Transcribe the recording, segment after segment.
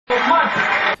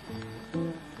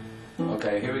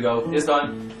Okay, here we go. This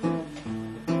time.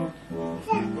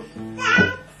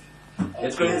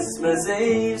 It's Christmas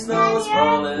Eve, snow is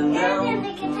falling down.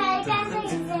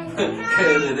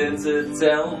 Get it into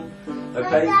town.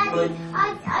 Okay, wait.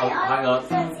 Hang on.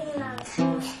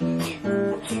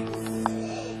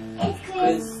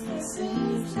 Christmas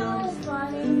Eve, snow is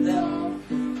falling down.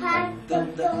 Pack the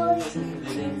doors, get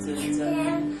it into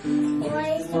town.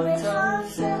 Boys with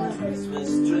toys and Christmas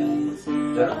trees.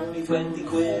 They're only 20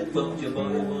 quid, won't you buy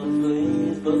one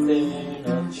please? But they're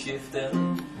not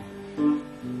shifting.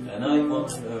 And I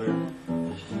wonder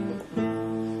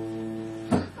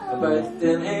about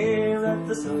in here at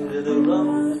the side of the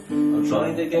road. I'm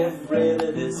trying to get rid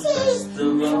of this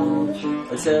festival.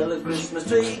 I sell a Christmas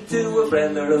tree to a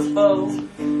friend or a foe.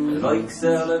 I like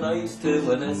selling ice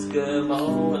to an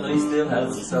Eskimo, and I still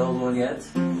haven't sold one yet.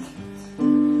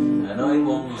 And I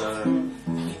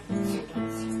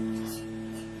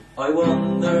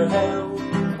wonder how,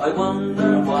 I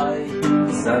wonder why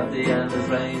Santa and his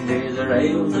reindeers are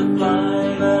able to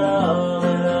fly, but all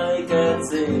that I can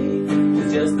see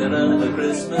is just another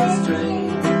Christmas tree.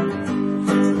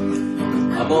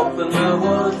 I'm up in the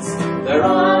woods, they're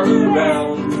all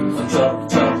around. I'm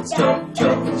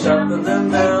chopping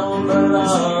them down, but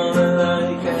all that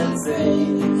I can see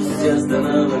is just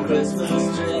another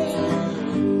Christmas tree.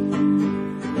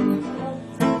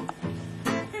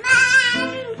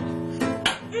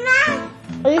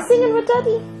 Are you singing with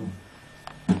Daddy?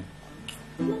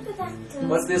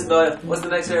 What's this, Noah? What's the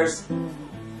next verse?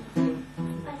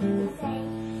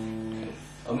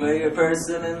 I met a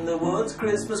person in the woods,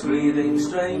 Christmas greeting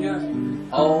stranger.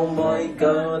 Oh my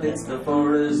God, it's the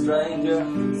forest ranger.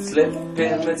 Slip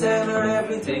in my tenor,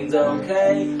 everything's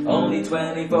okay. Only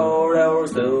 24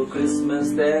 hours till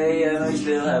Christmas Day, and I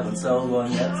still haven't sold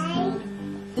one yet.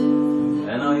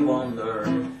 And I wonder,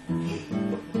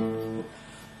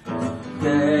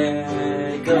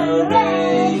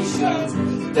 decorations,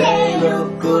 they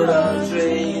look good on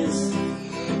trees.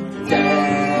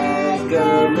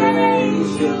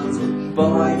 Decorations,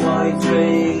 buy my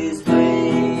trees,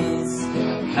 please.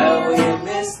 How are you,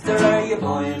 mister? Are you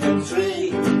buying a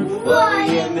tree? What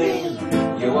do you mean?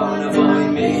 You wanna buy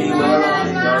me? Well,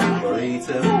 I'm not free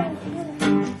to.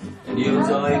 And you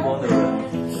die wondering.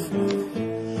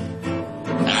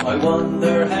 I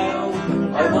wonder how,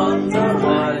 I wonder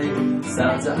why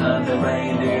Santa and the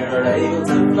reindeer are able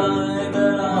to fly,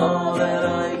 but all that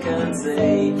I can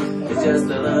see is just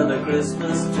another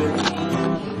Christmas tree.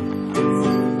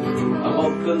 I'm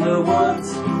up in the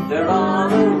woods, they're all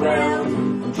around.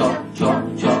 I'm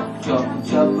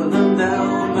chopping them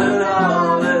down, but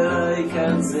all that I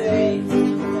can see,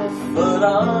 but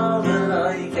all that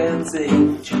I can see,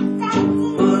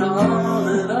 but all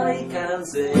that I can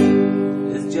see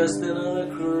is just another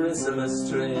Christmas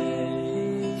tree.